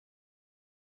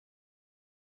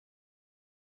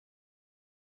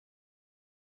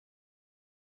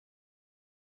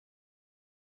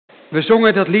We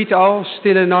zongen dat lied al,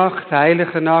 Stille Nacht,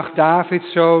 Heilige Nacht,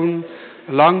 Davids Zoon,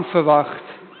 lang verwacht.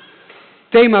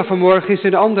 Thema vanmorgen is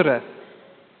een andere.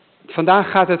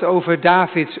 Vandaag gaat het over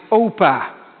Davids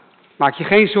opa. Maak je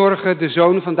geen zorgen, de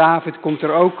zoon van David komt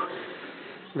er ook.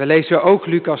 We lezen ook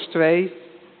Lucas 2.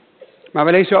 Maar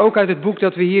we lezen ook uit het boek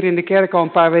dat we hier in de kerk al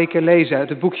een paar weken lezen, uit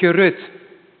het boekje Rut.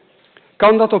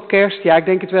 Kan dat op kerst? Ja, ik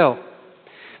denk het wel.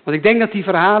 Want ik denk dat die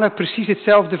verhalen precies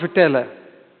hetzelfde vertellen.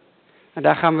 En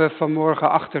daar gaan we vanmorgen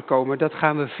achter komen. Dat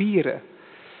gaan we vieren.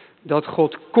 Dat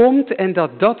God komt en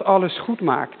dat alles goed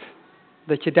maakt.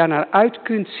 Dat je daarnaar uit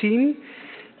kunt zien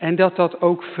en dat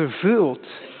ook vervult.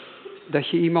 Dat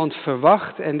je iemand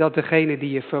verwacht en dat degene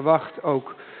die je verwacht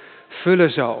ook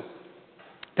vullen zal.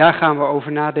 Daar gaan we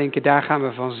over nadenken, daar gaan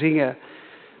we van zingen.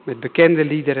 Met bekende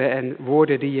liederen en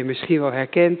woorden die je misschien wel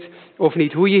herkent. Of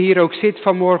niet, hoe je hier ook zit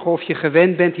vanmorgen, of je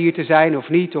gewend bent hier te zijn of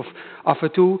niet. Of af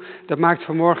en toe, dat maakt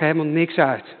vanmorgen helemaal niks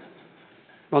uit.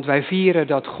 Want wij vieren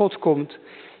dat God komt,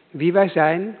 wie wij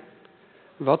zijn,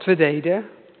 wat we deden.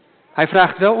 Hij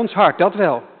vraagt wel ons hart, dat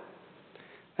wel.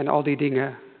 En al die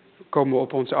dingen komen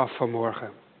op ons af vanmorgen.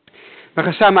 We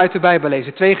gaan samen uit de Bijbel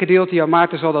lezen. 2 gedeelten, Jan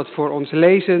Maarten zal dat voor ons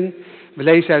lezen. We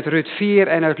lezen uit Rut 4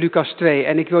 en uit Lucas 2.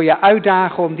 En ik wil je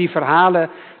uitdagen om die verhalen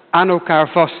aan elkaar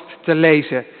vast te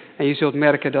lezen. En je zult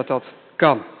merken dat dat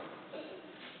kan.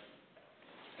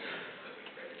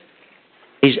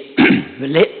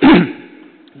 We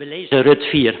lezen Rut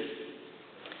 4.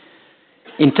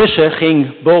 Intussen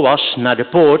ging Boas naar de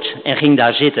poort en ging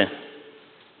daar zitten.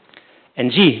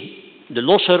 En zie, de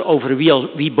losser over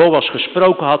wie Boas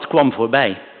gesproken had, kwam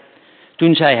voorbij.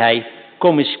 Toen zei hij,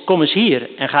 kom eens hier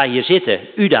en ga hier zitten,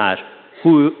 u daar,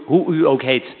 hoe u ook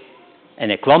heet. En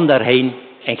hij kwam daarheen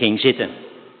en ging zitten.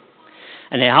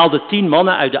 En hij haalde 10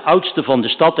 mannen uit de oudste van de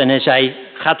stad en hij zei,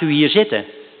 gaat u hier zitten?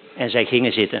 En zij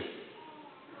gingen zitten.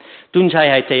 Toen zei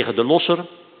hij tegen de losser,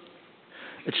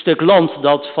 het stuk land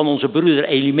dat van onze broeder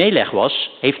Elimelech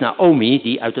was, heeft Naomi,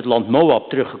 die uit het land Moab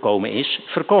teruggekomen is,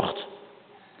 verkocht.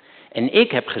 En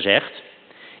ik heb gezegd,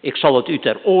 ik zal het u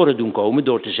ter oren doen komen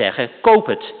door te zeggen, koop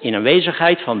het in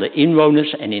aanwezigheid van de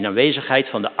inwoners en in aanwezigheid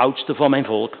van de oudsten van mijn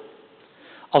volk.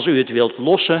 Als u het wilt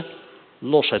lossen,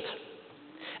 los het.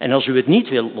 En als u het niet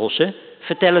wilt lossen,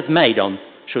 vertel het mij dan,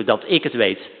 zodat ik het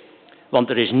weet. Want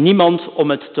er is niemand om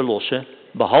het te lossen,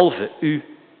 behalve u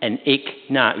en ik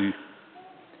na u.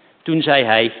 Toen zei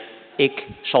hij, ik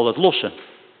zal het lossen.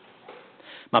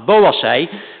 Maar Boas zei,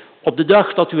 op de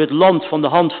dag dat u het land van de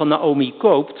hand van Naomi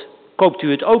koopt, koopt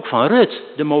u het ook van Rut,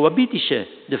 de Moabitische,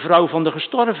 de vrouw van de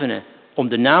gestorvene, om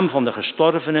de naam van de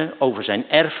gestorvene over zijn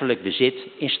erfelijk bezit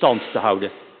in stand te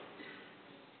houden.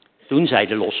 Toen zei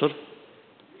de losser,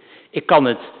 ik kan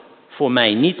het voor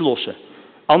mij niet lossen,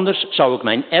 anders zou ik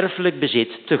mijn erfelijk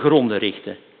bezit te gronde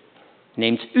richten.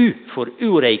 Neemt u voor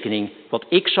uw rekening wat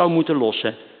ik zou moeten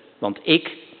lossen, want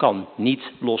ik kan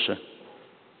niet lossen.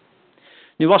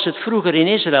 Nu was het vroeger in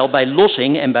Israël bij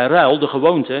lossing en bij ruil de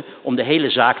gewoonte om de hele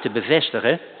zaak te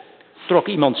bevestigen. Trok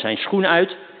iemand zijn schoen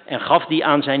uit en gaf die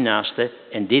aan zijn naaste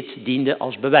en dit diende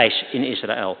als bewijs in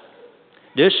Israël.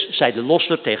 Dus zei de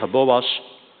losser tegen Boas,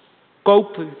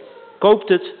 koopt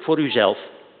het voor uzelf.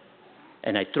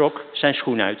 En hij trok zijn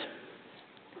schoen uit.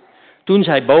 Toen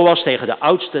zei Boas tegen de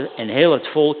oudste en heel het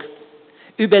volk,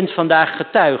 u bent vandaag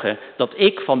getuige dat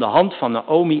ik van de hand van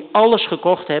Naomi alles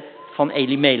gekocht heb van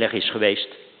Elimelech is geweest.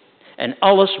 En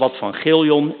alles wat van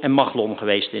Giljon en Machlon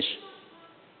geweest is.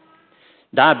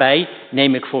 Daarbij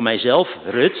neem ik voor mijzelf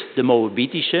Rut, de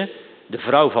Moabitische, de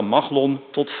vrouw van Machlon,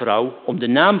 tot vrouw, om de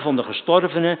naam van de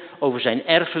gestorvene over zijn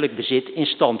erfelijk bezit in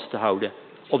stand te houden.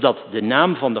 Opdat de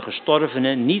naam van de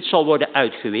gestorvene niet zal worden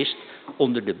uitgewist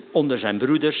onder zijn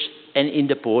broeders en in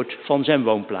de poort van zijn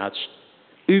woonplaats.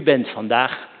 U bent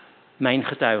vandaag mijn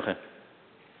getuige.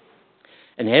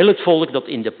 En heel het volk dat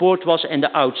in de poort was en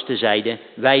de oudsten zeiden,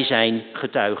 wij zijn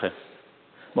getuigen.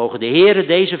 Mogen de Heere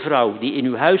deze vrouw die in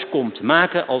uw huis komt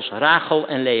maken als Rachel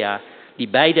en Lea, die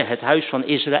beide het huis van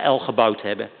Israël gebouwd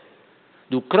hebben.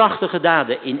 Doe krachtige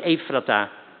daden in Efrata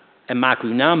en maak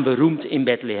uw naam beroemd in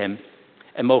Bethlehem.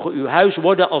 En mogen uw huis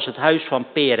worden als het huis van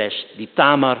Peres, die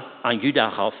Tamar aan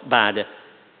Juda baarde.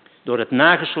 Door het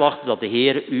nageslacht dat de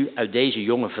Heere u uit deze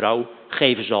jonge vrouw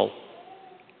geven zal.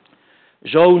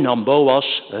 Zo nam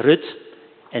Boas Rut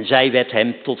en zij werd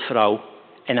hem tot vrouw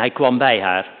en hij kwam bij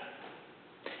haar.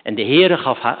 En de Heere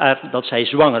gaf haar dat zij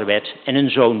zwanger werd en een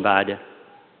zoon baarde.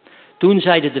 Toen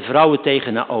zeiden de vrouwen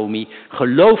tegen Naomi,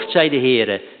 gelooft zij de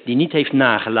Heere die niet heeft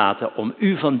nagelaten om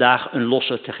u vandaag een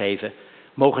losser te geven.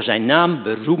 Mogen zijn naam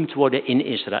beroemd worden in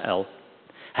Israël.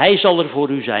 Hij zal er voor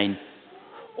u zijn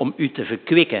om u te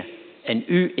verkwikken en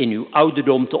u in uw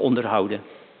ouderdom te onderhouden.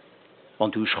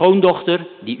 Want uw schoondochter,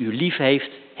 die u lief heeft,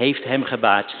 heeft hem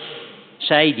gebaard.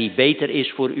 Zij die beter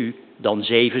is voor u dan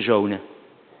 7 zonen.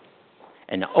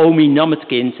 En Naomi nam het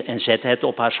kind en zette het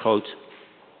op haar schoot.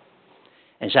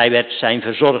 En zij werd zijn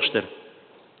verzorgster.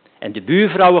 En de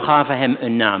buurvrouwen gaven hem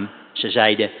een naam. Ze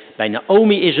zeiden, bij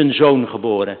Naomi is een zoon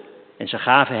geboren. En ze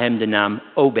gaven hem de naam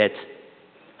Obed.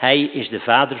 Hij is de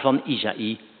vader van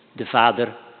Isaï, de vader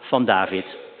van David.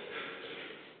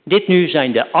 Dit nu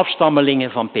zijn de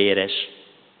afstammelingen van Peres.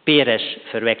 Peres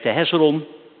verwekte Hesron.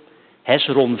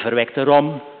 Hesron verwekte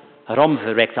Ram. Ram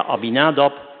verwekte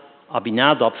Abinadab.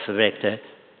 Abinadab verwekte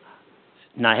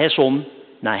Nahesson.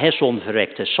 Nahesson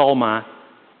verwekte Salma.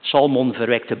 Salmon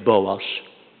verwekte Boas.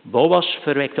 Boas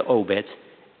verwekte Obed.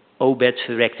 Obed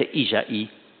verwekte Isaï.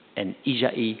 En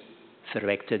Isaï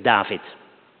verwekte David.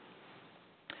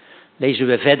 Lezen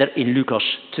we verder in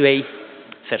Lucas 2,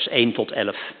 vers 1 tot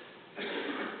 11.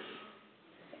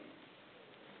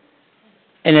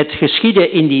 En het geschiedde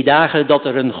in die dagen dat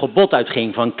er een gebod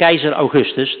uitging van keizer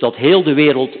Augustus dat heel de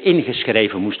wereld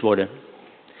ingeschreven moest worden.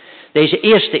 Deze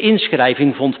eerste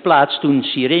inschrijving vond plaats toen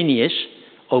Cyrenius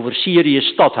over Syrië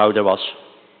stadhouder was.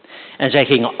 En zij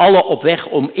gingen alle op weg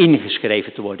om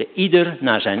ingeschreven te worden, ieder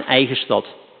naar zijn eigen stad.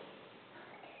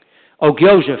 Ook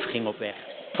Jozef ging op weg,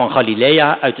 van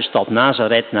Galilea uit de stad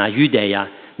Nazareth naar Judea,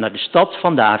 naar de stad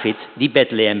van David, die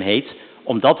Bethlehem heet,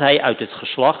 omdat hij uit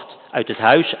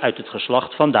het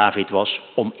geslacht van David was,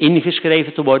 om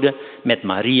ingeschreven te worden met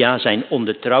Maria, zijn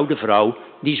ondertrouwde vrouw,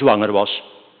 die zwanger was.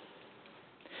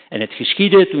 En het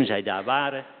geschiedde toen zij daar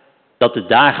waren, dat de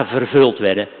dagen vervuld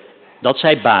werden, dat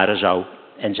zij baren zou.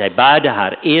 En zij baarde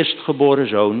haar eerstgeboren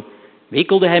zoon,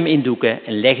 wikkelde hem in doeken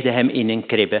en legde hem in een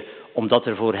kribbe, omdat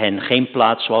er voor hen geen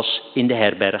plaats was in de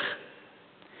herberg.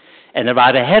 En er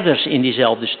waren herders in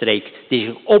diezelfde streek, die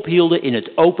zich ophielden in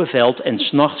het open veld en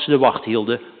 's nachts de wacht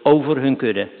hielden over hun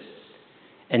kudde.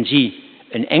 En zie,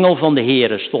 een engel van de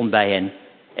Heere stond bij hen,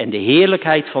 en de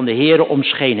heerlijkheid van de Heere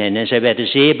omscheen hen, en zij werden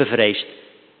zeer bevreesd.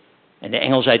 En de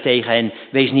engel zei tegen hen,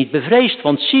 wees niet bevreesd,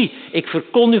 want zie, ik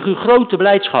verkondig u grote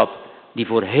blijdschap, die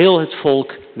voor heel het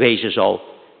volk wezen zal.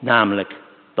 Namelijk,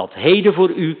 dat heden voor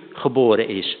u geboren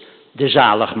is, de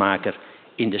zaligmaker,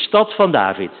 in de stad van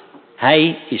David.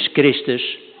 Hij is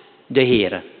Christus, de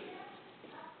Heere.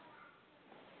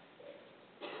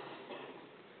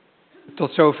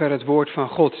 Tot zover het woord van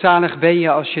God. Zalig ben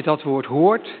je als je dat woord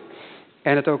hoort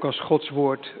en het ook als Gods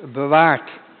woord bewaart.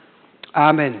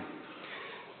 Amen.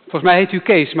 Volgens mij heet u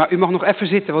Kees, maar u mag nog even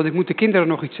zitten, want ik moet de kinderen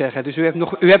nog iets zeggen. Dus u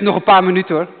hebt nog een paar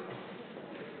minuten hoor.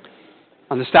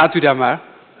 Anders staat u daar maar.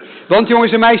 Want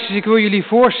jongens en meisjes, ik wil jullie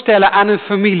voorstellen aan een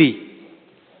familie.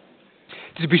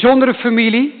 Het is een bijzondere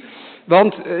familie,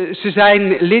 want ze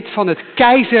zijn lid van het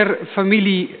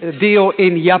keizerfamiliedeel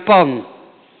in Japan.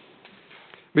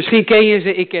 Misschien ken je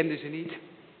ze, ik kende ze niet.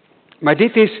 Maar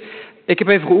dit is, ik heb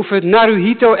even geoefend,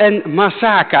 Naruhito en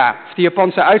Masaka. Of die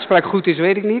Japanse uitspraak goed is,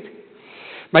 weet ik niet.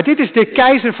 Maar dit is de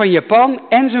keizer van Japan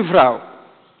en zijn vrouw.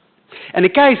 En de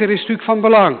keizer is natuurlijk van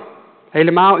belang.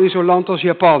 Helemaal in zo'n land als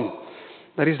Japan.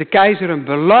 Daar is de keizer een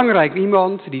belangrijk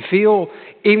iemand die veel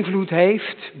invloed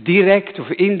heeft, direct of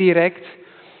indirect.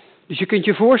 Dus je kunt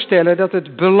je voorstellen dat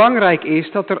het belangrijk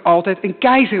is dat er altijd een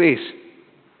keizer is.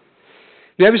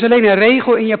 Nu hebben ze alleen een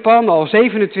regel in Japan al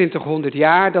 2700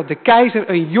 jaar dat de keizer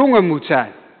een jongen moet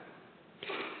zijn.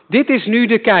 Dit is nu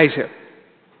de keizer.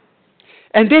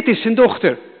 En dit is zijn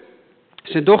dochter.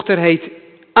 Zijn dochter heet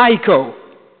Aiko.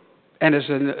 En dat is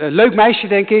een leuk meisje,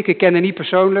 denk ik ken haar niet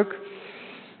persoonlijk.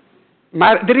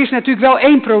 Maar er is natuurlijk wel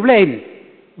één probleem.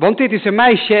 Want dit is een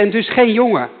meisje en dus geen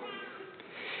jongen.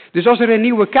 Dus als er een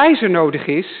nieuwe keizer nodig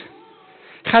is,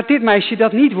 gaat dit meisje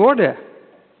dat niet worden.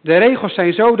 De regels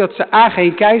zijn zo dat ze A,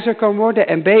 geen keizer kan worden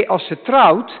en B, als ze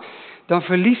trouwt, dan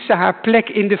verliest ze haar plek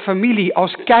in de familie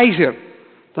als keizer.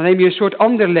 Dan neem je een soort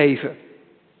ander leven.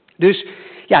 Dus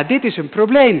ja, dit is een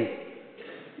probleem.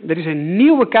 Er is een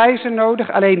nieuwe keizer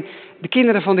nodig, alleen de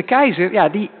kinderen van de keizer, ja,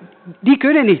 die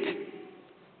kunnen niet.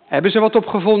 Hebben ze wat op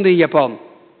gevonden in Japan.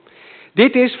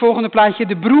 Dit is, volgende plaatje,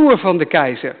 de broer van de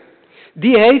keizer.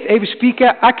 Die heet, even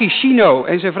spieken, Akishino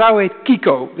en zijn vrouw heet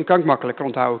Kiko. Die kan ik makkelijker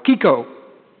onthouden, Kiko.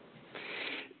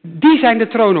 Die zijn de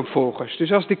troonopvolgers.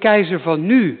 Dus als de keizer van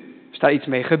nu, als daar iets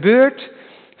mee gebeurt,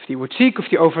 of die wordt ziek of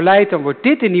die overlijdt, dan wordt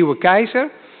dit de nieuwe keizer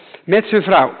met zijn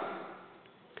vrouw.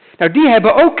 Nou, die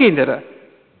hebben ook kinderen.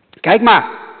 Kijk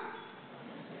maar.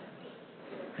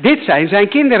 Dit zijn zijn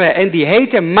kinderen en die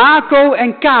heten Mako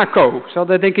en Kako. Ze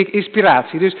hadden denk ik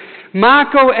inspiratie. Dus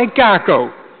Mako en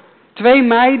Kako. 2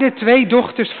 meiden, 2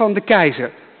 dochters van de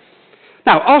keizer.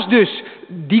 Nou, als dus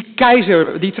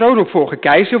die troonopvolger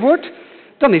keizer wordt,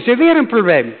 dan is er weer een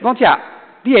probleem. Want ja,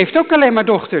 die heeft ook alleen maar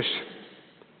dochters.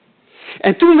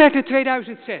 En toen werd het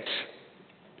 2006.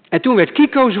 En toen werd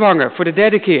Kiko zwanger voor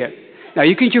de 3e keer. Nou,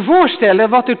 je kunt je voorstellen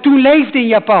wat er toen leefde in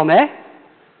Japan, hè?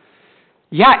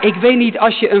 Ja, ik weet niet,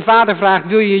 als je een vader vraagt,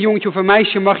 wil je een jongetje of een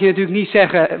meisje, mag je natuurlijk niet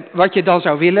zeggen wat je dan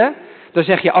zou willen. Dan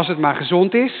zeg je als het maar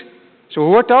gezond is. Zo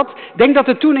hoort dat. Ik denk dat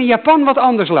het toen in Japan wat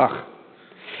anders lag.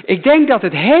 Ik denk dat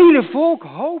het hele volk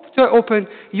hoopte op een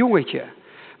jongetje.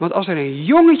 Want als er een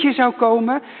jongetje zou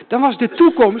komen, dan was de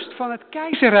toekomst van het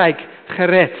keizerrijk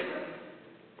gered.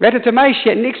 Werd het een meisje,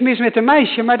 niks mis met een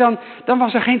meisje, maar dan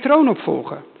was er geen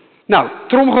troonopvolger. Nou,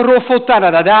 tromgeroffel,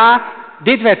 tadadada,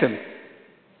 dit werd hem.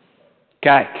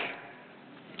 Kijk,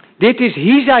 dit is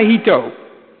Hisahito,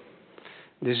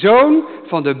 de zoon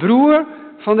van de broer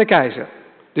van de keizer.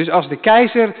 Dus als de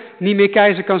keizer niet meer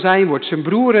keizer kan zijn, wordt zijn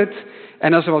broer het.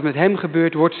 En als er wat met hem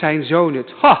gebeurt, wordt zijn zoon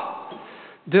het. Ha!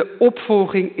 De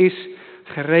opvolging is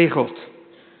geregeld.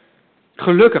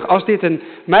 Gelukkig, als dit een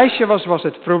meisje was, was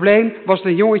het probleem. Was het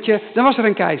een jongetje, dan was er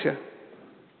een keizer.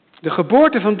 De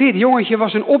geboorte van dit jongetje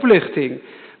was een opluchting.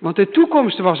 Want de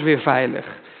toekomst was weer veilig.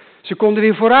 Ze konden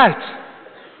weer vooruit.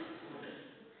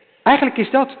 Eigenlijk is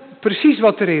dat precies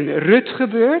wat er in Rut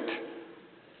gebeurt.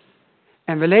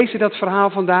 En we lezen dat verhaal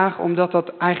vandaag omdat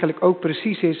dat eigenlijk ook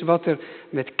precies is wat er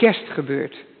met kerst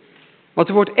gebeurt. Want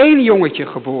er wordt 1 jongetje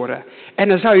geboren. En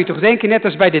dan zou je toch denken, net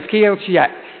als bij dit kereltje, ja,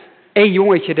 1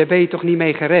 jongetje, daar ben je toch niet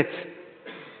mee gered.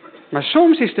 Maar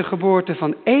soms is de geboorte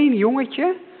van 1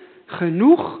 jongetje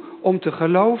genoeg om te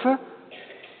geloven,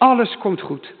 alles komt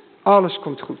goed. Alles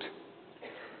komt goed.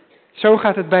 Zo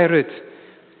gaat het bij Rut.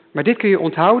 Maar dit kun je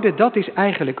onthouden, dat is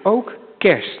eigenlijk ook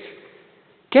kerst.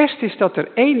 Kerst is dat er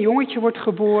 1 jongetje wordt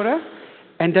geboren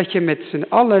en dat je met z'n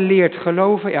allen leert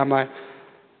geloven,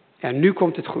 ja, nu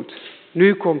komt het goed.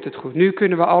 Nu komt het goed. Nu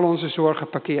kunnen we al onze zorgen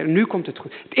parkeren. Nu komt het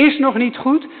goed. Het is nog niet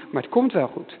goed, maar het komt wel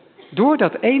goed. Door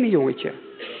dat ene jongetje.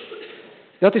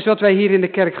 Dat is wat wij hier in de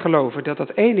kerk geloven.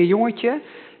 Dat ene jongetje,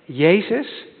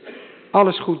 Jezus,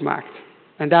 alles goed maakt.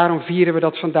 En daarom vieren we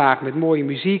dat vandaag met mooie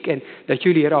muziek en dat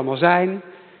jullie er allemaal zijn.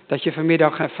 Dat je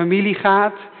vanmiddag naar familie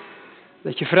gaat.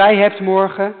 Dat je vrij hebt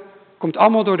morgen. Komt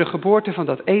allemaal door de geboorte van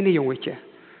dat ene jongetje.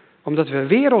 Omdat we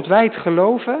wereldwijd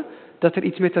geloven dat er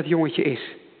iets met dat jongetje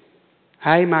is.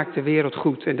 Hij maakt de wereld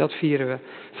goed en dat vieren we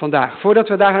vandaag. Voordat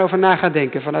we daarover na gaan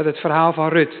denken vanuit het verhaal van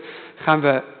Rut, gaan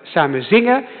we samen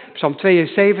zingen. Psalm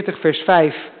 72 vers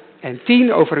 5 en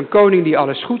 10 over een koning die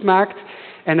alles goed maakt.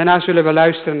 En daarna zullen we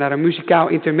luisteren naar een muzikaal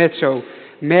intermezzo.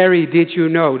 Mary, did you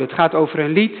know? Dat gaat over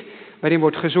een lied waarin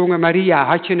wordt gezongen. Maria,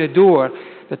 had je het door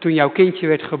dat toen jouw kindje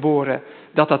werd geboren,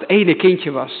 dat ene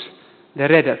kindje was, de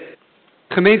redder.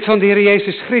 Gemeente van de Heer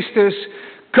Jezus Christus,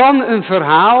 kan een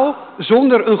verhaal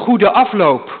zonder een goede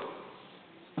afloop?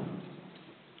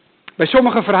 Bij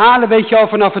sommige verhalen weet je al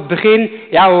vanaf het begin,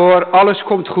 ja hoor, alles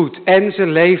komt goed. En ze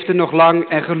leefden nog lang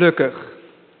en gelukkig.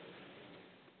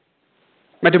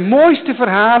 Maar de mooiste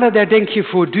verhalen, daar denk je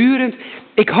voortdurend,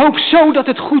 ik hoop zo dat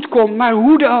het goed komt, maar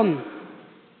hoe dan?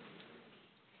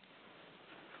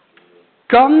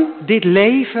 Kan dit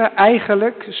leven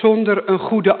eigenlijk zonder een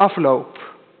goede afloop?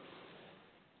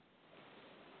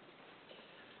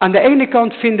 Aan de ene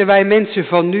kant vinden wij mensen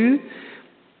van nu,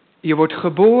 je wordt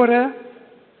geboren,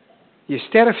 je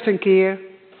sterft een keer,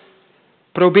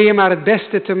 probeer maar het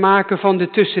beste te maken van de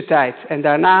tussentijd en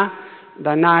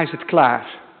daarna is het klaar.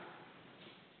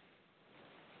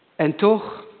 En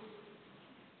toch,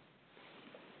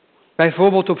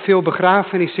 bijvoorbeeld op veel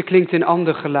begrafenissen klinkt een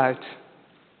ander geluid.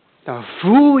 Dan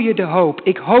voel je de hoop.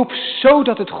 Ik hoop zo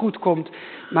dat het goed komt,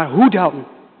 maar hoe dan?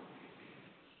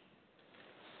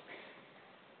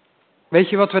 Weet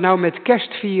je wat we nou met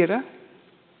kerst vieren?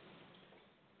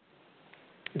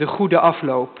 De goede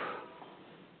afloop.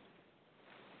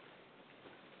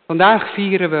 Vandaag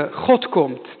vieren we God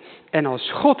komt. En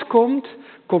als God komt,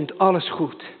 komt alles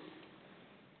goed.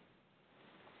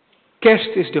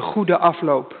 Kerst is de goede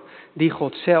afloop die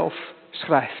God zelf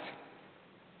schrijft.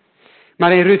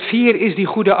 Maar in Rut 4 is die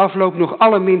goede afloop nog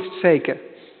allerminst zeker.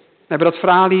 We hebben dat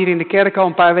verhaal hier in de kerk al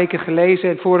een paar weken gelezen.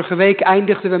 En vorige week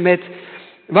eindigden we met,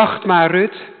 wacht maar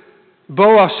Rut,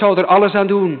 Boas zal er alles aan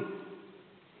doen.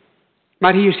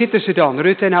 Maar hier zitten ze dan,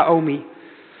 Rut en Naomi.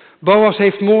 Boas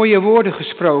heeft mooie woorden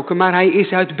gesproken, maar hij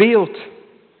is uit beeld.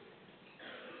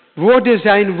 Worden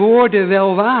zijn woorden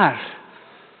wel waar?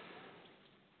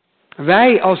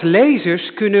 Wij als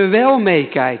lezers kunnen wel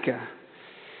meekijken.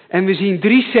 En we zien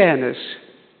 3 scènes.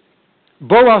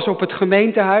 Boas op het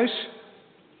gemeentehuis,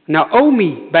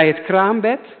 Naomi bij het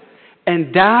kraambed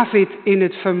en David in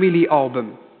het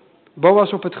familiealbum.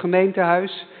 Boas op het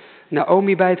gemeentehuis,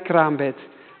 Naomi bij het kraambed,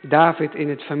 David in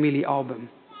het familiealbum.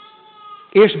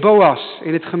 Eerst Boas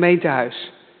in het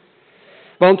gemeentehuis.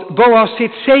 Want Boas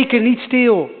zit zeker niet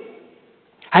stil.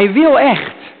 Hij wil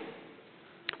echt.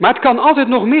 Maar het kan altijd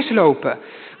nog mislopen.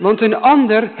 Want een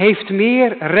ander heeft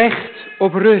meer recht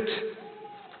op Rut.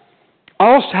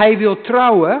 Als hij wil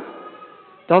trouwen,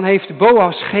 dan heeft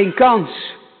Boas geen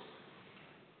kans.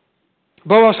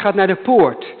 Boas gaat naar de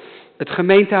poort, het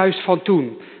gemeentehuis van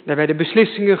toen. Daar werden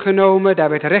beslissingen genomen, daar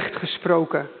werd recht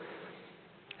gesproken.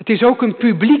 Het is ook een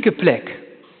publieke plek.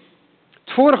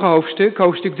 Het vorige hoofdstuk,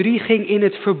 hoofdstuk 3, ging in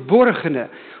het verborgene,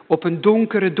 op een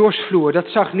donkere dorsvloer. Dat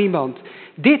zag niemand.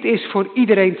 Dit is voor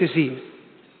iedereen te zien.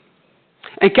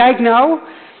 En kijk nou,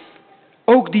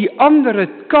 ook die andere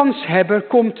kanshebber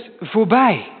komt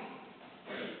voorbij.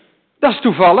 Dat is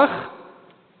toevallig.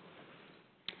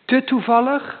 Te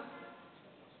toevallig.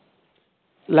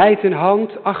 Leidt een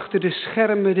hand achter de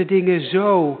schermen de dingen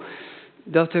zo,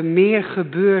 dat er meer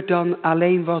gebeurt dan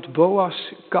alleen wat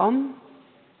Boas kan?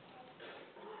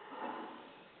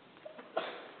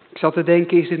 Ik zat te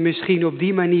denken, is het misschien op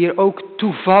die manier ook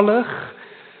toevallig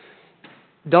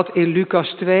dat in Lucas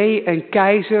 2 een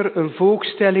keizer een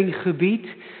volkstelling gebiedt,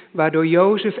 waardoor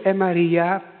Jozef en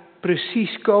Maria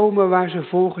precies komen waar ze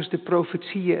volgens de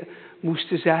profetieën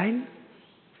moesten zijn?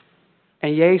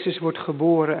 En Jezus wordt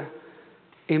geboren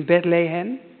in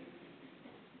Bethlehem?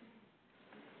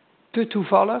 Te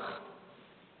toevallig?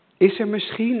 Is er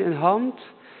misschien een hand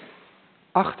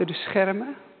achter de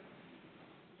schermen?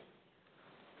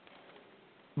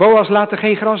 Boas laat er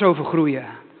geen gras over groeien.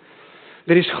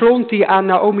 Er is grond die aan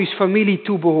Naomi's familie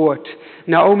toebehoort.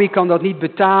 Naomi kan dat niet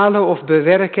betalen of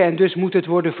bewerken en dus moet het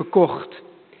worden verkocht.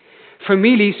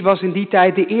 Families was in die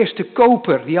tijd de eerste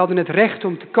koper. Die hadden het recht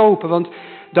om te kopen, want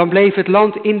dan bleef het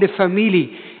land in de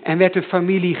familie en werd de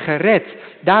familie gered.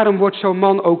 Daarom wordt zo'n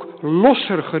man ook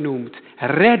losser genoemd,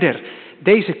 redder.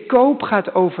 Deze koop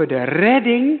gaat over de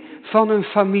redding van een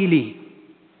familie.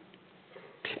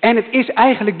 En het is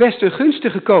eigenlijk best een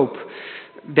gunstige koop.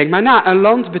 Denk maar na, een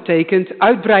land betekent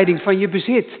uitbreiding van je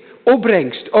bezit,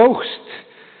 opbrengst, oogst.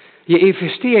 Je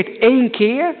investeert 1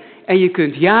 keer en je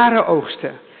kunt jaren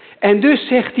oogsten. En dus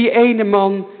zegt die ene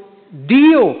man,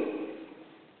 deal.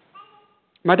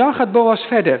 Maar dan gaat Boas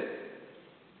verder.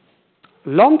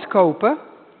 Land kopen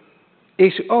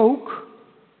is ook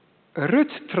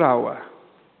Rut trouwen.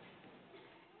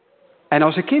 En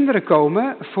als er kinderen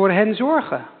komen, voor hen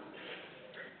zorgen.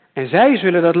 En zij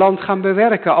zullen dat land gaan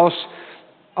bewerken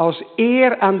als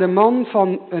eer aan de man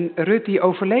van een Rut die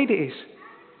overleden is.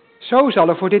 Zo zal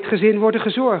er voor dit gezin worden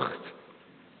gezorgd.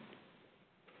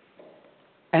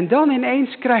 En dan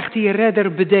ineens krijgt die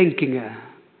redder bedenkingen.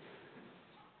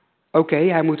 Oké,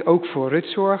 hij moet ook voor Rut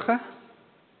zorgen.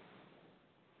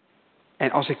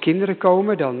 En als er kinderen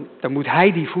komen, dan moet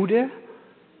hij die voeden.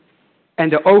 En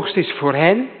de oogst is voor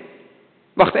hen.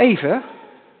 Wacht even.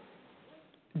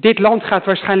 Dit land gaat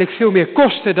waarschijnlijk veel meer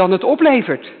kosten dan het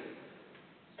oplevert.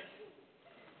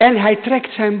 En hij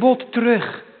trekt zijn bod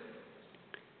terug.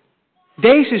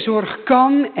 Deze zorg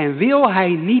kan en wil hij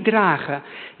niet dragen.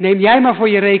 Neem jij maar voor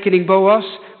je rekening,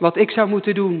 Boas, wat ik zou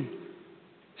moeten doen,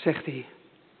 zegt hij.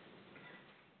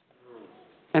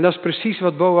 En dat is precies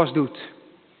wat Boas doet.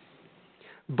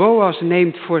 Boas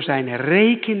neemt voor zijn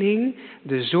rekening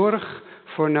de zorg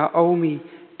voor Naomi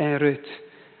en Rut.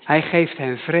 Hij geeft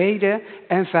hen vrede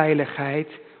en veiligheid,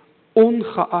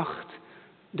 ongeacht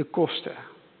de kosten.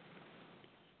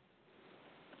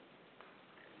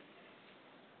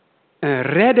 Een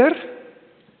redder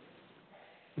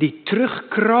die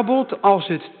terugkrabbelt als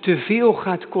het te veel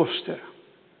gaat kosten.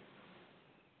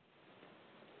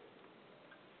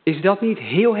 Is dat niet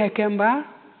heel herkenbaar?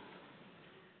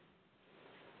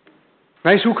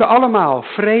 Wij zoeken allemaal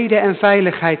vrede en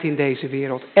veiligheid in deze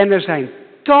wereld. En er zijn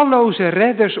talloze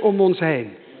redders om ons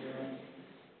heen.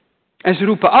 En ze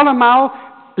roepen allemaal,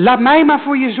 laat mij maar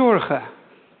voor je zorgen.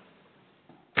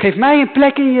 Geef mij een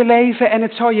plek in je leven en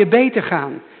het zal je beter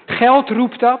gaan. Geld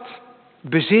roept dat,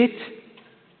 bezit,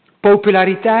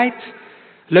 populariteit,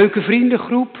 leuke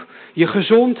vriendengroep, je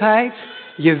gezondheid,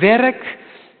 je werk,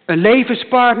 een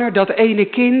levenspartner, dat ene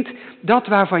kind, dat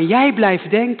waarvan jij blijft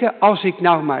denken, als ik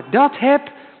nou maar dat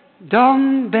heb,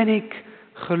 dan ben ik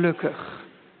gelukkig.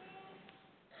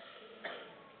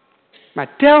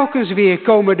 Maar telkens weer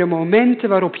komen er momenten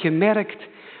waarop je merkt,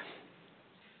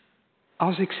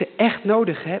 als ik ze echt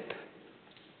nodig heb,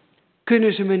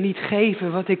 kunnen ze me niet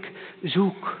geven wat ik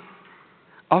zoek.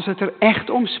 Als het er echt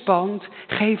om spant,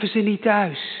 geven ze niet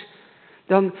thuis.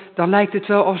 Dan lijkt het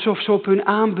wel alsof ze op hun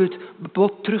aanbod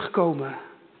terugkomen.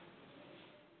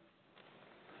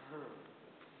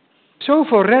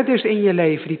 Zoveel redders in je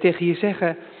leven die tegen je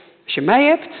zeggen, als je mij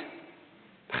hebt,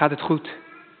 dan gaat het goed.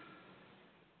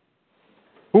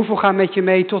 Hoeveel gaan met je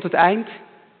mee tot het eind?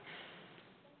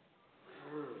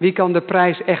 Wie kan de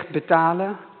prijs echt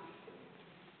betalen?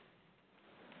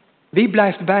 Wie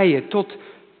blijft bij je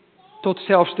tot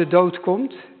zelfs de dood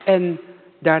komt en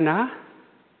daarna?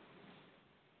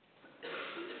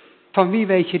 Van wie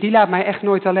weet je, die laat mij echt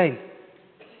nooit alleen.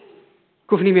 Ik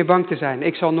hoef niet meer bang te zijn,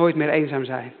 ik zal nooit meer eenzaam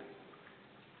zijn.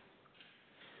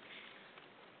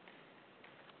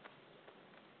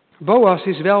 Boas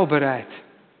is wel bereid.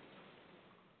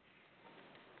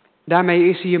 Daarmee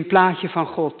is hij een plaatje van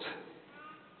God.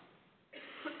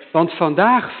 Want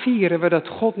vandaag vieren we dat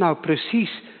God nou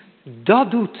precies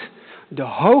dat doet. De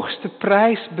hoogste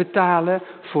prijs betalen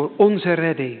voor onze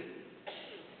redding.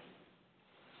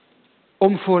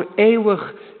 Om voor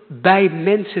eeuwig bij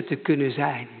mensen te kunnen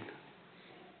zijn.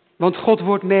 Want God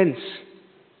wordt mens.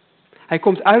 Hij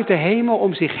komt uit de hemel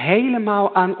om zich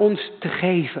helemaal aan ons te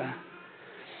geven.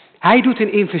 Hij doet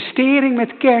een investering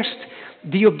met kerst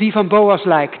die op die van Boas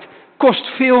lijkt. Kost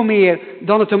veel meer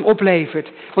dan het hem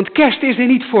oplevert. Want kerst is er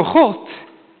niet voor God.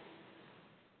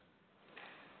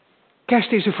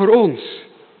 Kerst is er voor ons.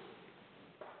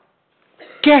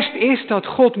 Kerst is dat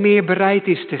God meer bereid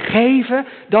is te geven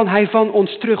dan hij van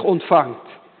ons terug ontvangt.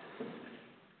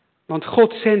 Want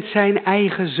God zendt zijn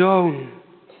eigen zoon.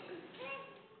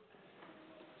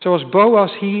 Zoals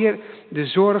Boas hier de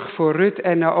zorg voor Rut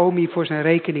en Naomi voor zijn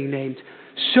rekening neemt.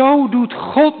 Zo doet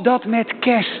God dat met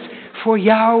kerst voor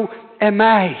jou en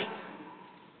mij.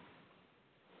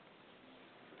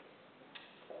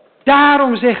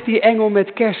 Daarom zegt die engel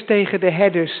met kerst tegen de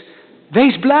herders,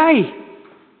 wees blij.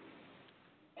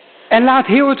 En laat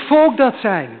heel het volk dat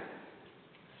zijn.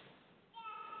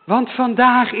 Want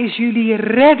vandaag is jullie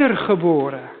redder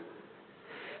geboren.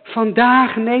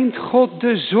 Vandaag neemt God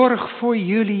de zorg voor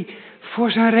jullie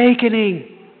voor zijn rekening.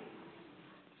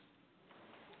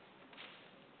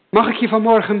 Mag ik je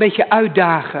vanmorgen een beetje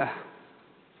uitdagen?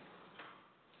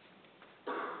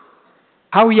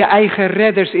 Hou je eigen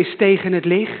redders eens tegen het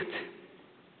licht.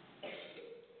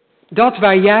 Dat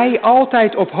waar jij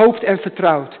altijd op hoopt en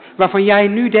vertrouwt. Waarvan jij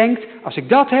nu denkt, als ik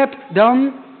dat heb,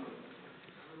 dan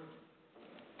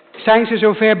zijn ze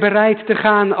zover bereid te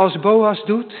gaan als Boas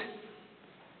doet.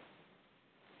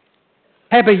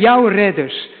 Hebben jouw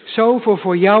redders zoveel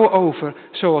voor jou over,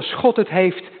 zoals God het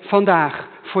heeft vandaag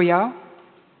voor jou?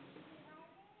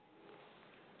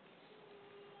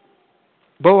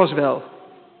 Boas wel.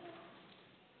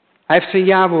 Hij heeft zijn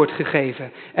jawoord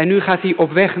gegeven en nu gaat hij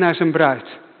op weg naar zijn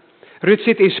bruid. Rut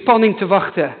zit in spanning te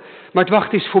wachten, maar het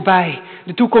wachten is voorbij.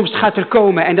 De toekomst gaat er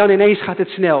komen en dan ineens gaat het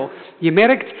snel. Je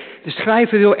merkt, de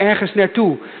schrijver wil ergens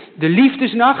naartoe. De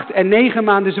liefdesnacht en 9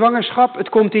 maanden zwangerschap, het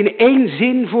komt in 1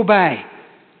 zin voorbij.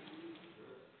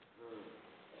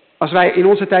 Als wij in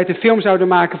onze tijd een film zouden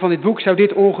maken van dit boek, zou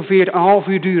dit ongeveer 1,5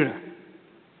 uur duren.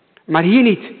 Maar hier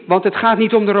niet, want het gaat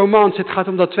niet om de romance, het gaat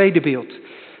om dat tweede beeld.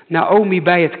 Naomi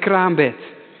bij het kraambed.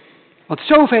 Want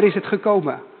zover is het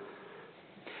gekomen.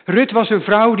 Rut was een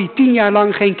vrouw die 10 jaar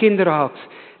lang geen kinderen had.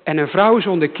 En een vrouw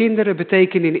zonder kinderen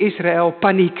betekent in Israël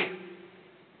paniek.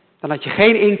 Dan had je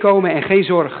geen inkomen en geen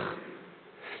zorg.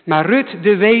 Maar Rut,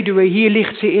 de weduwe, hier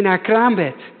ligt ze in haar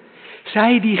kraambed.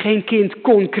 Zij die geen kind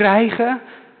kon krijgen,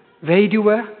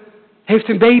 weduwe, heeft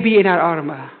een baby in haar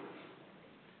armen.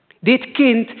 Dit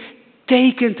kind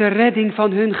tekent de redding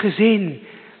van hun gezin.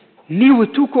 Nieuwe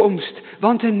toekomst,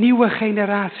 want een nieuwe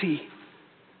generatie.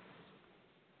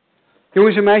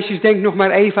 Jongens en meisjes, denk nog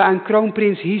maar even aan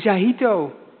kroonprins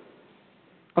Hisahito.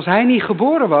 Als hij niet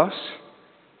geboren was,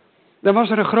 dan was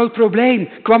er een groot probleem.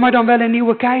 Kwam er dan wel een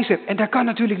nieuwe keizer? En dat kan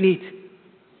natuurlijk niet.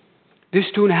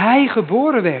 Dus toen hij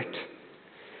geboren werd,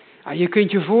 je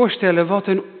kunt je voorstellen wat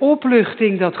een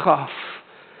opluchting dat gaf.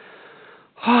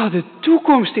 De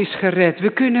toekomst is gered, we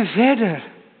kunnen verder.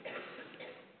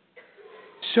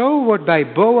 Zo wordt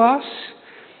bij Boas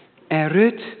en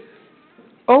Rut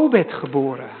Obed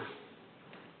geboren.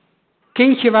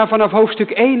 Kindje waar vanaf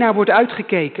hoofdstuk 1 naar wordt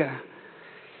uitgekeken.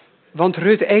 Want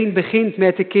Rut 1 begint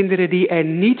met de kinderen die er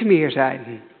niet meer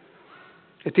zijn.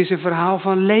 Het is een verhaal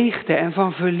van leegte en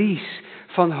van verlies,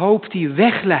 van hoop die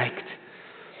weg lijkt.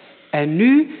 En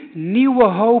nu, nieuwe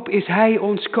hoop is hij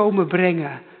ons komen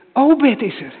brengen. Obed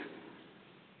is er.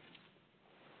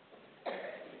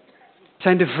 Het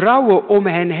zijn de vrouwen om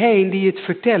hen heen die het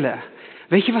vertellen.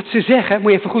 Weet je wat ze zeggen?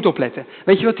 Moet je even goed opletten.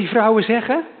 Weet je wat die vrouwen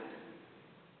zeggen?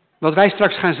 Wat wij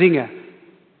straks gaan zingen.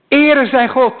 Ere zij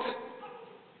God.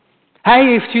 Hij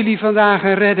heeft jullie vandaag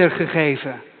een redder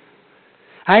gegeven.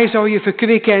 Hij zal je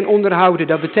verkwikken en onderhouden.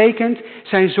 Dat betekent,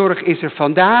 zijn zorg is er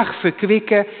vandaag,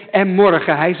 verkwikken en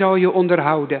morgen. Hij zal je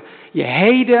onderhouden. Je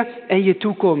heden en je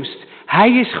toekomst.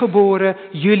 Hij is geboren,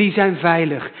 jullie zijn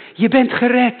veilig. Je bent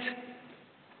gered.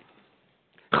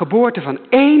 Geboorte van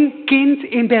 1 kind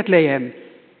in Bethlehem.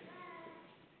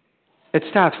 Het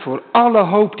staat voor alle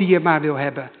hoop die je maar wil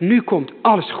hebben. Nu komt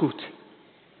alles goed.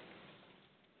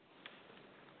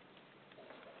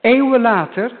 Eeuwen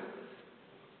later,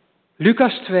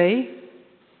 Lucas 2,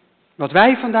 wat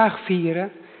wij vandaag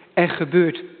vieren, er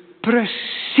gebeurt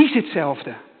precies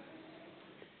hetzelfde.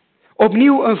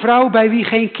 Opnieuw een vrouw bij wie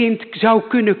geen kind zou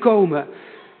kunnen komen.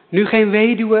 Nu geen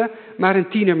weduwe, maar een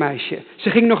tienermeisje. Ze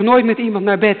ging nog nooit met iemand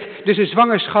naar bed, dus een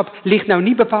zwangerschap ligt nou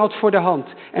niet bepaald voor de hand.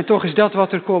 En toch is dat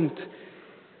wat er komt.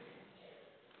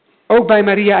 Ook bij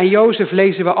Maria en Jozef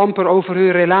lezen we amper over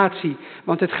hun relatie,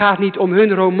 want het gaat niet om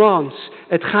hun romance.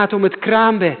 Het gaat om het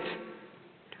kraambed.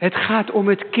 Het gaat om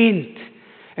het kind.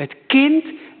 Het kind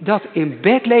dat in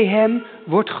Bethlehem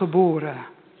wordt geboren.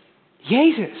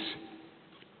 Jezus.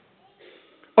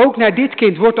 Ook naar dit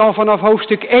kind wordt al vanaf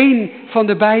hoofdstuk 1 van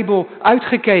de Bijbel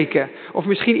uitgekeken. Of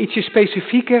misschien ietsje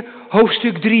specifieker,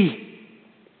 hoofdstuk 3.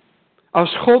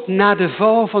 Als God na de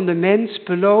val van de mens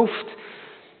belooft,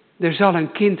 er zal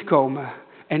een kind komen.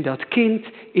 En dat kind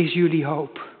is jullie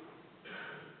hoop.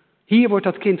 Hier wordt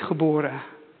dat kind geboren.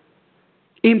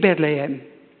 In Bethlehem.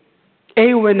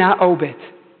 Eeuwen na Obed.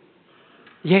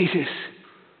 Jezus.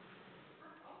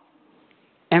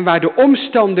 En waar de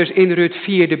omstanders in Rut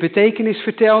 4 de betekenis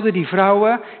vertelden, die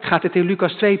vrouwen, gaat het in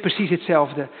Lucas 2 precies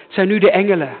hetzelfde. Het zijn nu de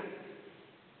engelen.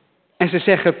 En ze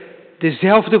zeggen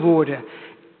dezelfde woorden.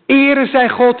 Ere zij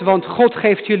God, want God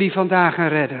geeft jullie vandaag een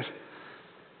redder.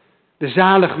 De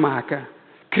zaligmaker,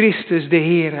 Christus de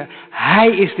Heere. Hij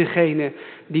is degene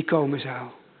die komen zou.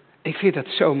 Ik vind dat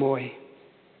zo mooi.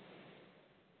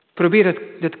 Probeer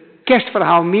het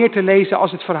kerstverhaal meer te lezen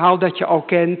als het verhaal dat je al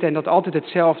kent en dat altijd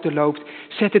hetzelfde loopt.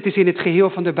 Zet het eens in het geheel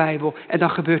van de Bijbel en dan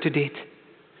gebeurt er dit.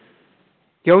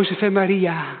 Jozef en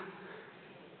Maria,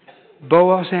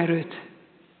 Boas en Rut,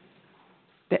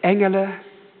 de engelen,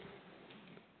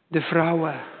 de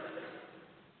vrouwen,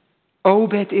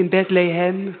 Obed in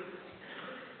Bethlehem,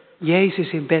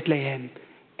 Jezus in Bethlehem.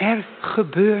 Er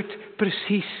gebeurt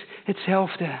precies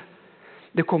hetzelfde.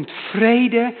 Er komt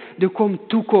vrede, er komt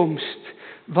toekomst.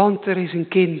 Want er is een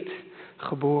kind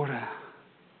geboren.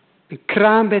 Een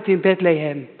kraambed in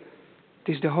Bethlehem. Het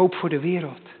is de hoop voor de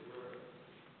wereld.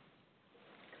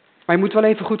 Maar je moet wel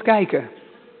even goed kijken.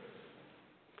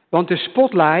 Want de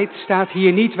spotlight staat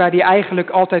hier niet waar die eigenlijk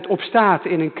altijd op staat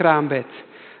in een kraambed.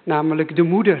 Namelijk de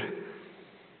moeder.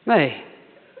 Nee,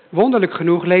 wonderlijk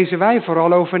genoeg lezen wij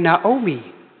vooral over Naomi.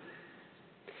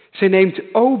 Ze neemt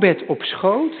Obed op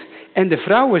schoot. En de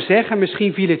vrouwen zeggen,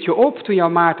 misschien viel het je op toen jouw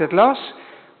Maarten het las.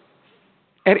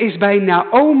 Er is bij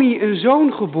Naomi een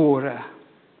zoon geboren.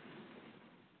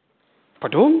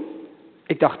 Pardon?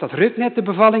 Ik dacht dat Rut net de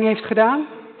bevalling heeft gedaan.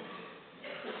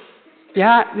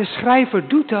 Ja, de schrijver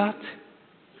doet dat.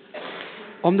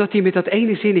 Omdat hij met dat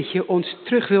ene zinnetje ons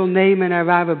terug wil nemen naar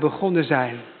waar we begonnen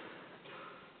zijn.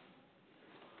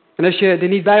 En als je er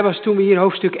niet bij was toen we hier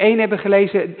hoofdstuk 1 hebben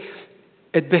gelezen.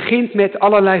 Het begint met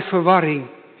allerlei verwarring.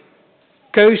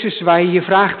 Keuzes waar je je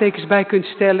vraagtekens bij kunt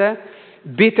stellen.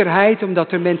 Bitterheid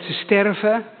omdat er mensen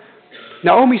sterven.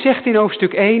 Naomi zegt in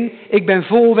hoofdstuk 1, ik ben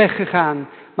vol weggegaan,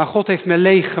 maar God heeft me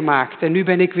leeg gemaakt en nu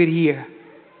ben ik weer hier.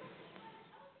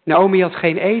 Naomi had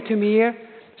geen eten meer,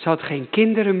 ze had geen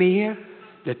kinderen meer,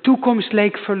 de toekomst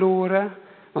leek verloren,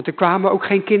 want er kwamen ook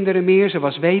geen kinderen meer, ze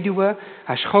was weduwe,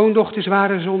 haar schoondochters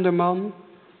waren zonder man.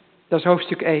 Dat is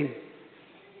hoofdstuk 1.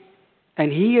 En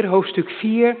hier, hoofdstuk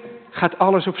 4, gaat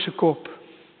alles op zijn kop.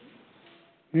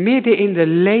 Midden in de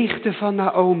leegte van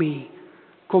Naomi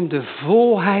komt de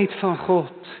volheid van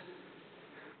God.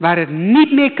 Waar het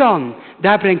niet meer kan,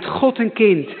 daar brengt God een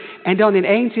kind. En dan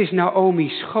ineens is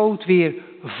Naomi's schoot weer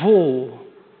vol.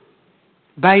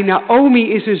 Bij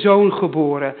Naomi is een zoon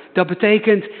geboren. Dat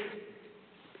betekent,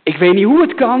 ik weet niet hoe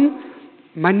het kan,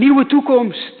 maar nieuwe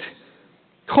toekomst.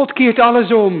 God keert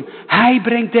alles om. Hij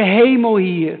brengt de hemel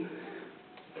hier.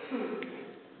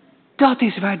 Dat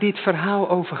is waar dit verhaal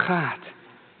over gaat.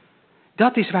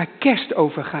 Dat is waar kerst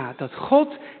over gaat. Dat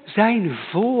God zijn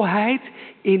volheid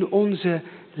in onze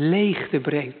leegte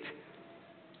brengt.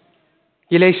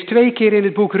 Je leest 2 keer in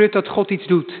het boek Rut dat God iets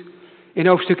doet. In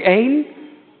hoofdstuk 1,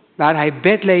 waar hij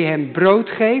Bethlehem brood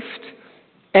geeft.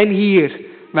 En hier,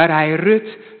 waar hij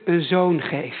Rut een zoon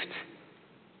geeft.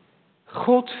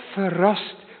 God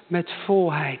verrast met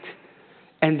volheid.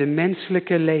 En de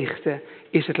menselijke leegte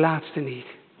is het laatste niet.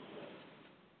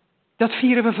 Dat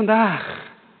vieren we vandaag.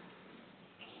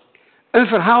 Een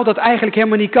verhaal dat eigenlijk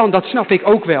helemaal niet kan, dat snap ik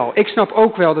ook wel. Ik snap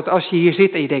ook wel dat als je hier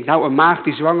zit en je denkt, nou een maagd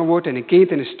die zwanger wordt en een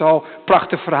kind in een stal,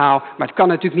 prachtig verhaal, maar het kan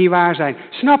natuurlijk niet waar zijn.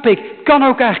 Snap ik, kan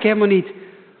ook eigenlijk helemaal niet.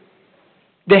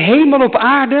 De hemel op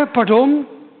aarde, pardon,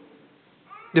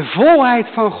 de volheid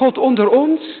van God onder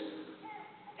ons,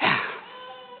 ja,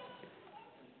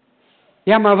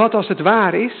 Ja, maar wat als het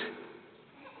waar is?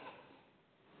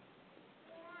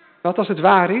 Wat als het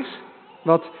waar is?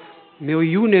 Wat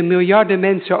miljoenen, miljarden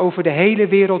mensen over de hele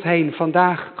wereld heen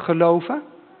vandaag geloven?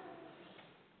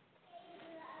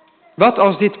 Wat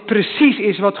als dit precies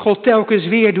is wat God telkens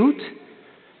weer doet?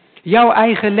 Jouw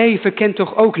eigen leven kent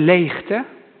toch ook leegte?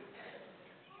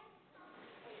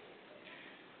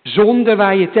 Zonde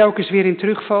waar je telkens weer in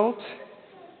terugvalt?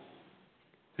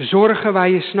 Zorgen waar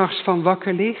je 's nachts van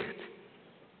wakker ligt?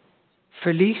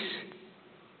 Verlies?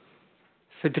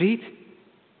 Verdriet?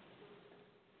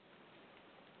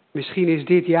 Misschien is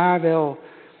dit jaar wel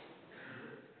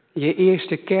je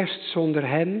eerste kerst zonder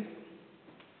hen,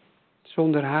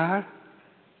 zonder haar.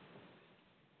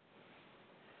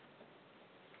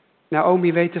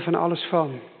 Naomi weet er van alles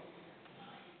van.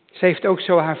 Ze heeft ook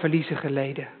zo haar verliezen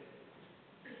geleden.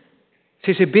 Ze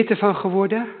is er bitter van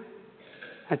geworden.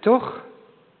 En toch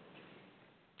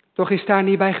is daar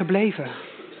niet bij gebleven.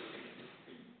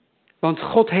 Want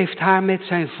God heeft haar met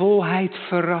zijn volheid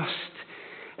verrast.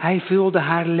 Hij vulde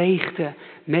haar leegte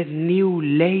met nieuw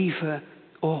leven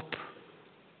op.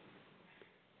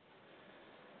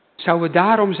 Zou het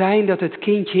daarom zijn dat het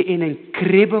kindje in een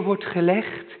kribbe wordt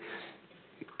gelegd?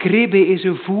 Kribbe is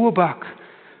een voerbak.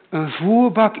 Een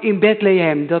voerbak in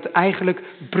Bethlehem, dat eigenlijk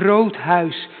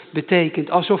broodhuis betekent.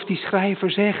 Alsof die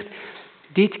schrijver zegt,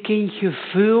 dit kindje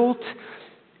vult,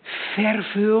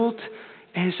 vervult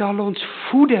en zal ons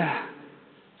voeden.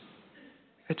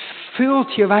 Het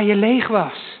vult je waar je leeg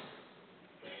was.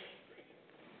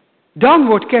 Dan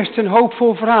wordt kerst een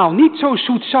hoopvol verhaal. Niet zo'n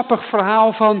zoetsappig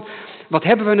verhaal van, wat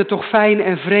hebben we het toch fijn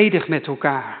en vredig met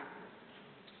elkaar.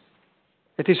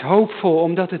 Het is hoopvol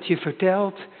omdat het je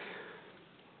vertelt,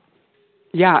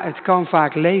 ja, het kan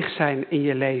vaak leeg zijn in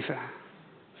je leven.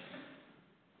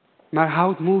 Maar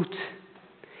houd moed.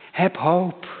 Heb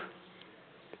hoop.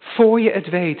 Voor je het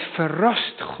weet,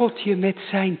 verrast God je met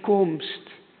zijn komst.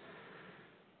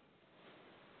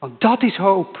 Want dat is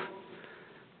hoop.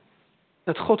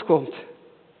 Dat God komt.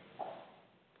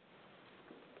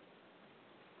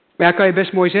 Maar ja, kan je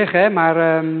best mooi zeggen, hè?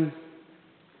 Maar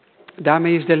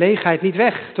daarmee is de leegheid niet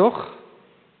weg, toch?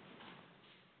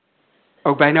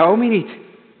 Ook bij Naomi niet.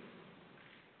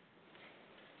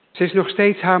 Ze is nog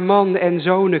steeds haar man en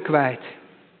zonen kwijt.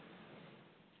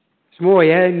 Het is mooi,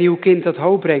 hè? Een nieuw kind dat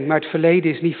hoop brengt, maar het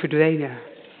verleden is niet verdwenen.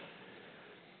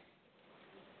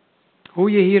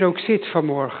 Hoe je hier ook zit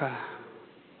vanmorgen.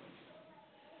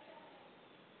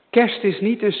 Kerst is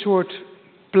niet een soort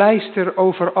pleister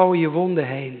over al je wonden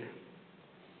heen.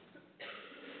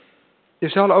 Er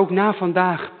zal ook na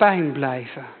vandaag pijn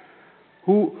blijven.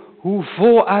 Hoe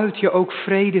voluit je ook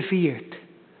vrede viert.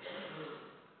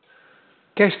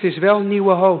 Kerst is wel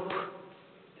nieuwe hoop.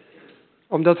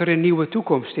 Omdat er een nieuwe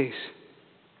toekomst is.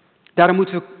 Daarom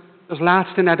moeten we als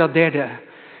laatste naar dat derde.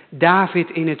 David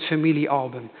in het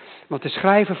familiealbum. Want de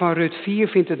schrijver van Rut 4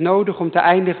 vindt het nodig om te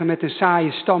eindigen met een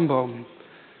saaie stamboom.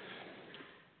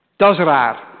 Dat is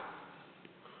raar.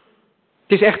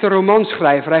 Het is echt een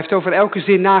romanschrijver. Hij heeft over elke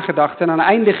zin nagedacht. En dan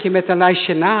eindig je met een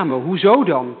lijstje namen. Hoezo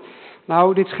dan?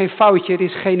 Nou, dit is geen foutje, dit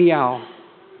is geniaal.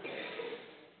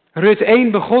 Rut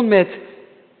 1 begon met,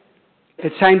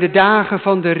 het zijn de dagen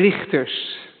van de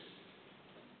richters.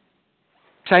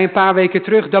 Ik zei een paar weken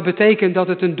terug, dat betekent dat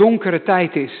het een donkere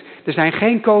tijd is. Er zijn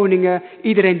geen koningen,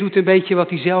 iedereen doet een beetje wat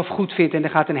hij zelf goed vindt en er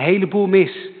gaat een heleboel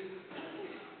mis.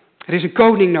 Er is een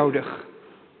koning nodig.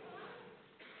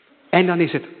 En dan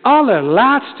is het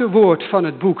allerlaatste woord van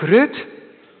het boek Rut,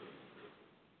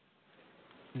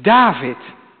 David.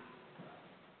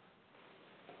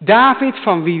 David,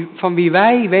 van wie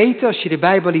wij weten, als je de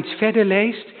Bijbel iets verder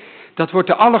leest, dat wordt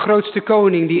de allergrootste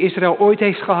koning die Israël ooit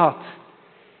heeft gehad.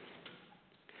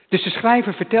 Dus de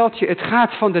schrijver vertelt je, het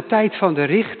gaat van de tijd van de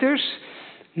richters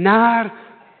naar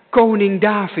koning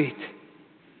David.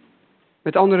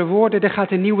 Met andere woorden, er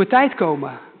gaat een nieuwe tijd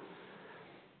komen.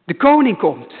 De koning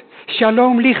komt.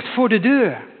 Shalom ligt voor de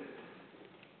deur.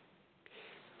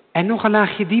 En nog een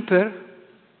laagje dieper,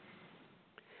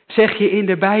 zeg je in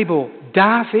de Bijbel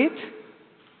David,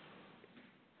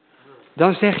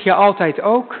 dan zeg je altijd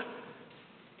ook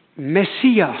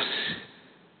Messias,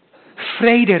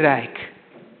 vrederijk.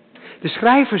 De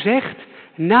schrijver zegt,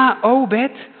 na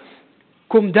Obed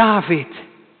komt David.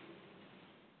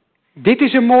 Dit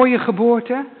is een mooie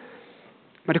geboorte,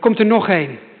 maar er komt er nog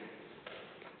één.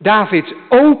 Davids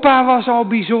opa was al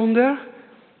bijzonder.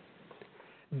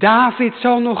 David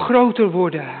zal nog groter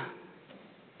worden.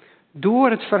 Door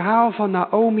het verhaal van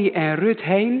Naomi en Rut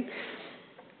heen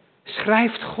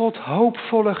schrijft God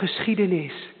hoopvolle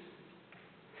geschiedenis.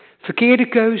 Verkeerde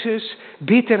keuzes,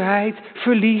 bitterheid,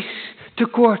 verlies,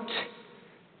 tekort.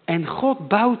 En God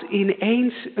bouwt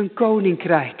ineens een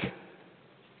koninkrijk.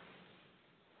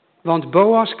 Want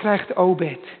Boas krijgt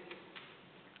Obed.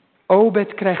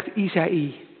 Obed krijgt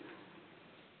Isaï.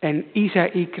 En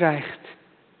Isaï krijgt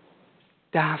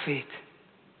David.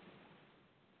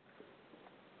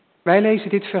 Wij lezen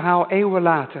dit verhaal eeuwen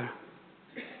later.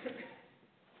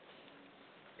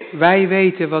 Wij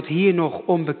weten wat hier nog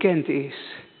onbekend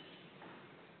is.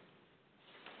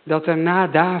 Dat er na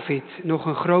David nog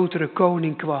een grotere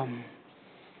koning kwam.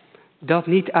 Dat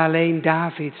niet alleen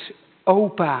Davids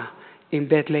opa in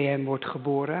Bethlehem wordt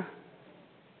geboren,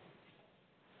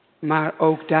 maar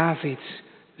ook Davids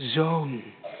zoon.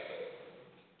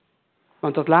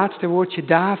 Want dat laatste woordje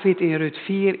David in Rut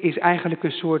 4 is eigenlijk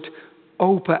een soort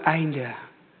open einde.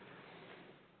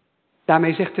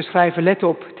 Daarmee zegt de schrijver, let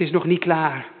op, het is nog niet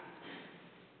klaar.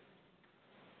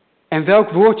 En welk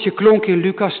woordje klonk in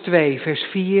Lucas 2, vers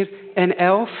 4 en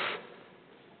 11?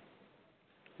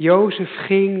 Jozef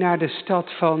ging naar de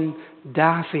stad van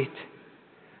David,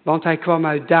 want hij kwam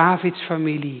uit Davids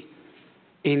familie.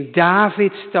 In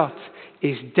Davids stad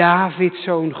is Davids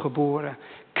zoon geboren,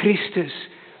 Christus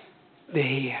de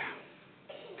Heer.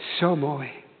 Zo mooi.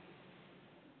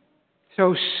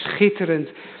 Zo schitterend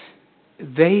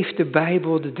weeft de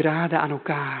Bijbel de draden aan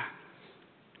elkaar.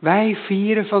 Wij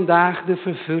vieren vandaag de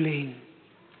vervulling.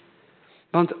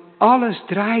 Want alles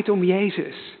draait om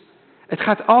Jezus. Het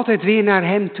gaat altijd weer naar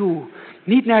hem toe.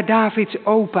 Niet naar Davids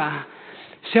opa.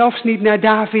 Zelfs niet naar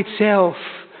David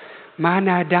zelf. Maar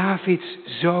naar Davids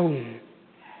zoon.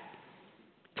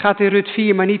 Het gaat in Rut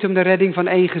 4 maar niet om de redding van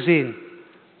één gezin.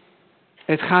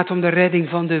 Het gaat om de redding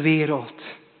van de wereld.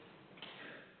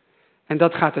 En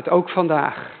dat gaat het ook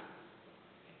vandaag.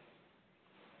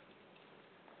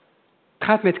 Het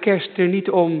gaat met kerst er niet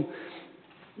om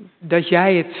dat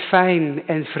jij het fijn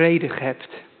en vredig hebt.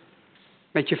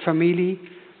 Met je familie,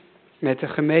 met de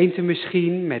gemeente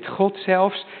misschien, met God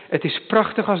zelfs. Het is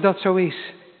prachtig als dat zo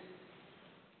is.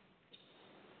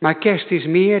 Maar kerst is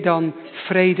meer dan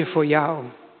vrede voor jou.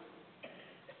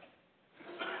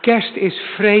 Kerst is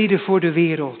vrede voor de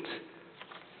wereld.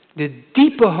 De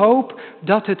diepe hoop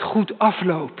dat het goed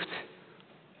afloopt.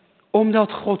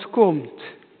 Omdat God komt.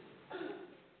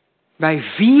 Wij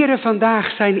vieren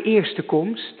vandaag zijn eerste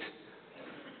komst.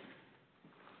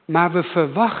 Maar we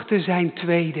verwachten zijn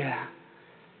tweede.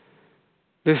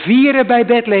 We vieren bij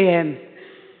Bethlehem.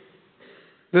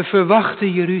 We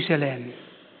verwachten Jeruzalem.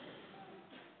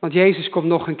 Want Jezus komt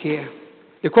nog een keer.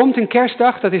 Er komt een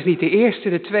kerstdag, dat is niet de eerste,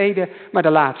 de tweede, maar de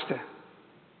laatste.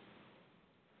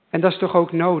 En dat is toch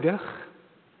ook nodig?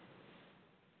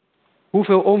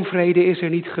 Hoeveel onvrede is er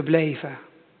niet gebleven?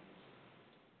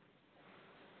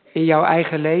 In jouw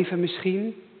eigen leven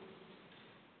misschien?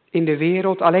 In de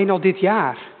wereld, alleen al dit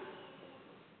jaar?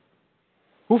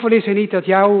 Hoeveel is er niet dat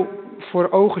jou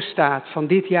voor ogen staat van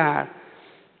dit jaar,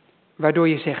 waardoor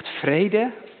je zegt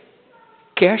vrede,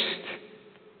 kerst?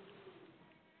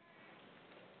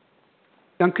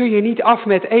 Dan kun je niet af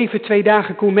met even 2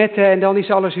 dagen gourmetten en dan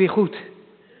is alles weer goed.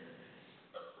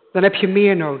 Dan heb je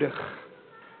meer nodig.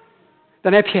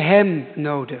 Dan heb je hem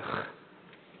nodig.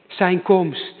 Zijn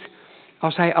komst,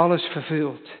 als hij alles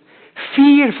vervult.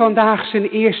 Vier vandaag zijn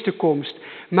eerste komst,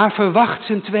 maar verwacht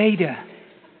zijn tweede.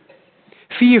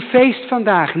 Vier feest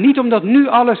vandaag, niet omdat nu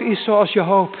alles is zoals je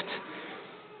hoopt,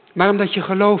 maar omdat je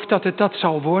gelooft dat het dat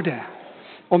zal worden.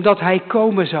 Omdat hij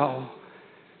komen zal.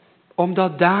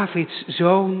 Omdat Davids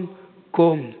zoon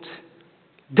komt.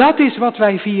 Dat is wat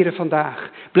wij vieren vandaag.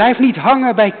 Blijf niet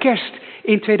hangen bij kerst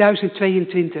in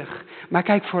 2022. Maar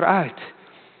kijk vooruit.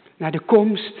 Naar de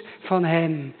komst van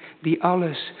hem die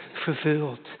alles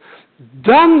vervult.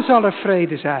 Dan zal er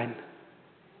vrede zijn.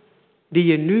 Die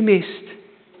je nu mist.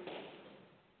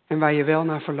 En waar je wel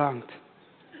naar verlangt.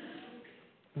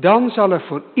 Dan zal er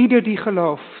voor ieder die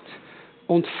gelooft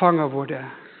ontvangen worden.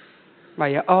 Waar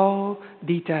je al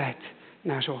die tijd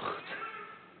naar zocht.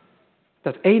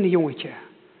 Dat ene jongetje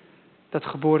dat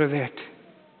geboren werd.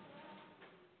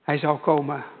 Hij zal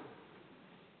komen.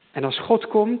 En als God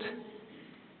komt,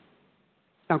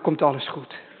 dan komt alles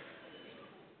goed.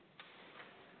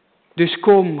 Dus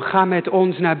kom, ga met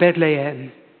ons naar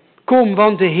Bethlehem. Kom,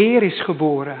 want de Heer is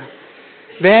geboren.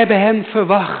 We hebben hem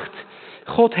verwacht.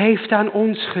 God heeft aan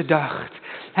ons gedacht.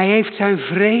 Hij heeft zijn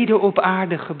vrede op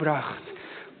aarde gebracht.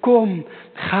 Kom,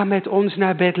 ga met ons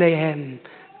naar Bethlehem.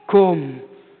 Kom,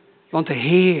 want de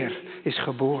Heer is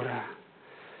geboren.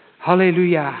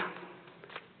 Halleluja.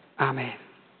 Amen.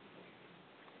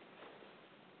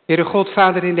 Heere God,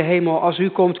 Vader in de hemel, als u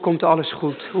komt, komt alles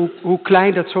goed. Hoe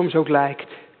klein dat soms ook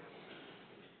lijkt.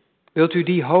 Wilt u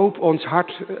die hoop ons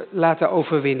hart laten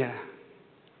overwinnen?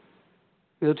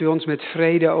 Wilt u ons met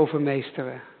vrede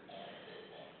overmeesteren?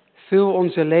 Vul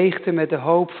onze leegte met de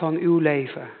hoop van uw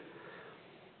leven.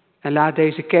 En laat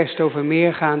deze kerst over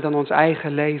meer gaan dan ons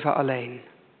eigen leven alleen.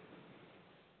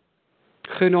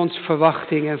 Gun ons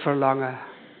verwachting en verlangen.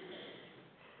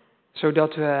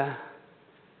 Zodat we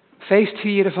feest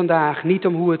vieren vandaag, niet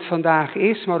om hoe het vandaag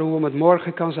is, maar hoe het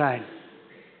morgen kan zijn.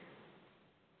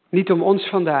 Niet om ons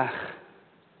vandaag,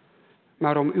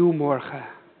 maar om uw morgen.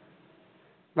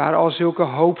 Waar al zulke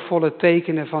hoopvolle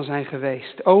tekenen van zijn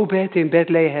geweest. Obed in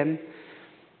Bethlehem.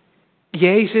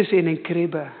 Jezus in een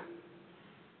kribbe.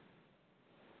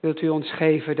 Wilt u ons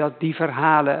geven dat die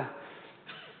verhalen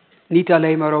niet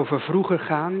alleen maar over vroeger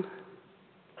gaan,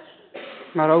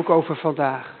 maar ook over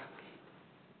vandaag.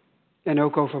 En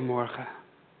ook over morgen.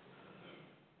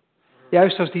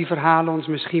 Juist als die verhalen ons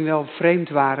misschien wel vreemd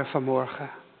waren vanmorgen.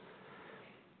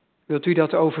 Wilt u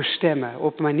dat overstemmen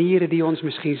op manieren die ons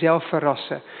misschien zelf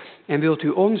verrassen. En wilt u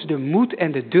ons de moed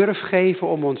en de durf geven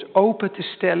om ons open te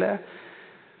stellen.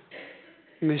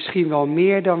 Misschien wel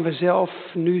meer dan we zelf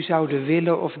nu zouden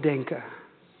willen of denken.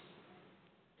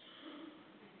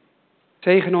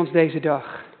 Zegen ons deze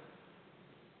dag.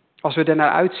 Als we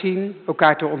ernaar uitzien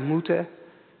elkaar te ontmoeten.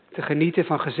 Te genieten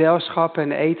van gezelschap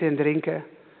en eten en drinken.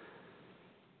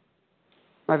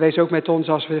 Maar wees ook met ons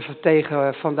als we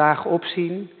tegen vandaag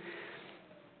opzien.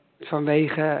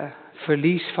 Vanwege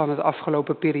verlies van het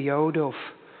afgelopen periode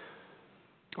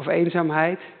of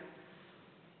eenzaamheid.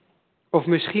 Of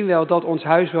misschien wel dat ons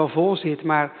huis wel vol zit,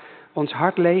 maar ons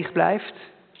hart leeg blijft.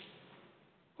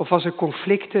 Of als er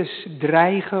conflicten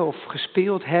dreigen of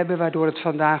gespeeld hebben, waardoor het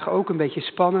vandaag ook een beetje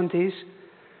spannend is.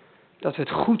 Dat we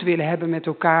het goed willen hebben met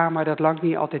elkaar, maar dat lang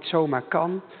niet altijd zomaar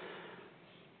kan.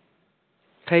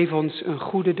 Geef ons een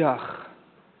goede dag.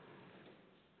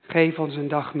 Geef ons een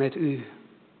dag met u.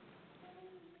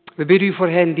 We bidden u voor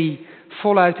hen die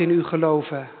voluit in u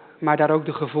geloven, maar daar ook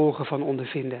de gevolgen van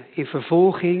ondervinden. In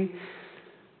vervolging,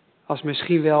 als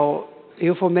misschien wel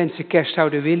heel veel mensen kerst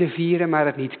zouden willen vieren, maar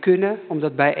het niet kunnen,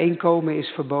 omdat bijeenkomen is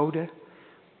verboden.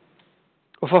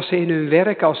 Of als ze in hun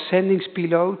werk als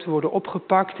zendingspiloot worden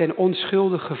opgepakt en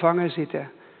onschuldig gevangen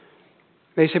zitten.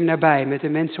 Wees hem nabij met de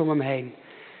mensen om hem heen.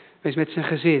 Wees met zijn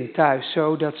gezin thuis,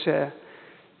 zodat ze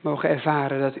mogen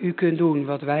ervaren dat u kunt doen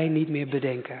wat wij niet meer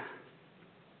bedenken.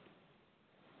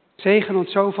 Zegen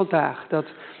ons zo vandaag, dat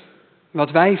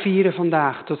wat wij vieren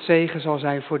vandaag tot zegen zal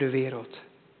zijn voor de wereld.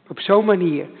 Op zo'n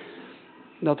manier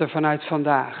dat er vanuit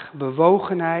vandaag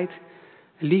bewogenheid,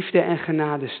 liefde en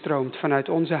genade stroomt vanuit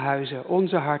onze huizen,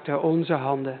 onze harten, onze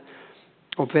handen,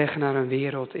 op weg naar een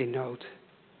wereld in nood.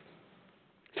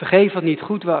 Vergeef wat niet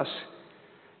goed was.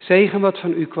 Zegen wat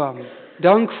van u kwam.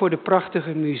 Dank voor de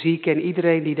prachtige muziek en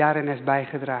iedereen die daarin heeft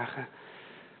bijgedragen.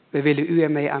 We willen u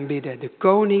ermee aanbidden. De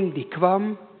koning die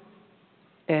kwam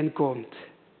en komt.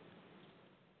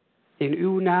 In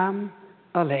uw naam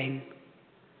alleen.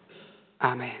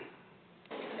 Amen.